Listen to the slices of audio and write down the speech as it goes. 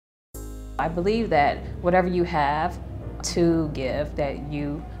I believe that whatever you have to give, that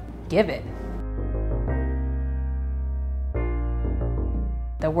you give it.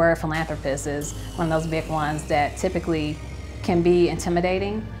 The word philanthropist is one of those big ones that typically can be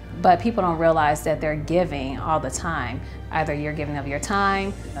intimidating, but people don't realize that they're giving all the time. Either you're giving of your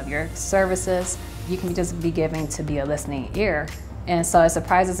time, of your services. You can just be giving to be a listening ear. And so it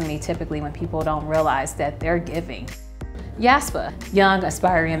surprises me typically when people don't realize that they're giving. YAASPA, Young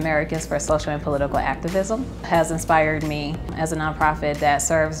Aspiring Americans for Social and Political Activism, has inspired me as a nonprofit that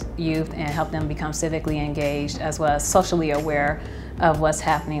serves youth and help them become civically engaged as well as socially aware of what's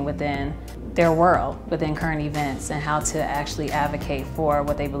happening within their world, within current events, and how to actually advocate for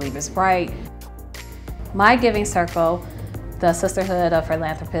what they believe is right. My giving circle, the Sisterhood of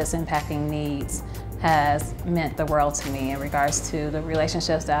Philanthropists Impacting Needs, has meant the world to me in regards to the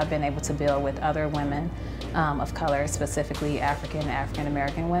relationships that I've been able to build with other women of color, specifically African and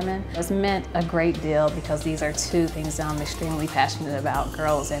African-American women. It's meant a great deal because these are two things that I'm extremely passionate about,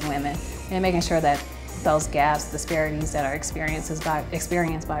 girls and women, and making sure that those gaps, disparities that are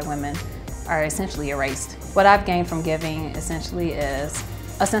experienced by women are essentially erased. What I've gained from giving essentially is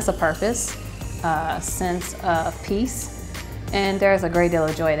a sense of purpose, a sense of peace, and there's a great deal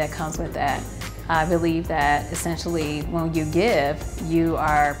of joy that comes with that. I believe that essentially when you give, you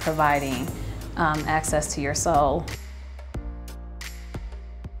are providing access to your soul.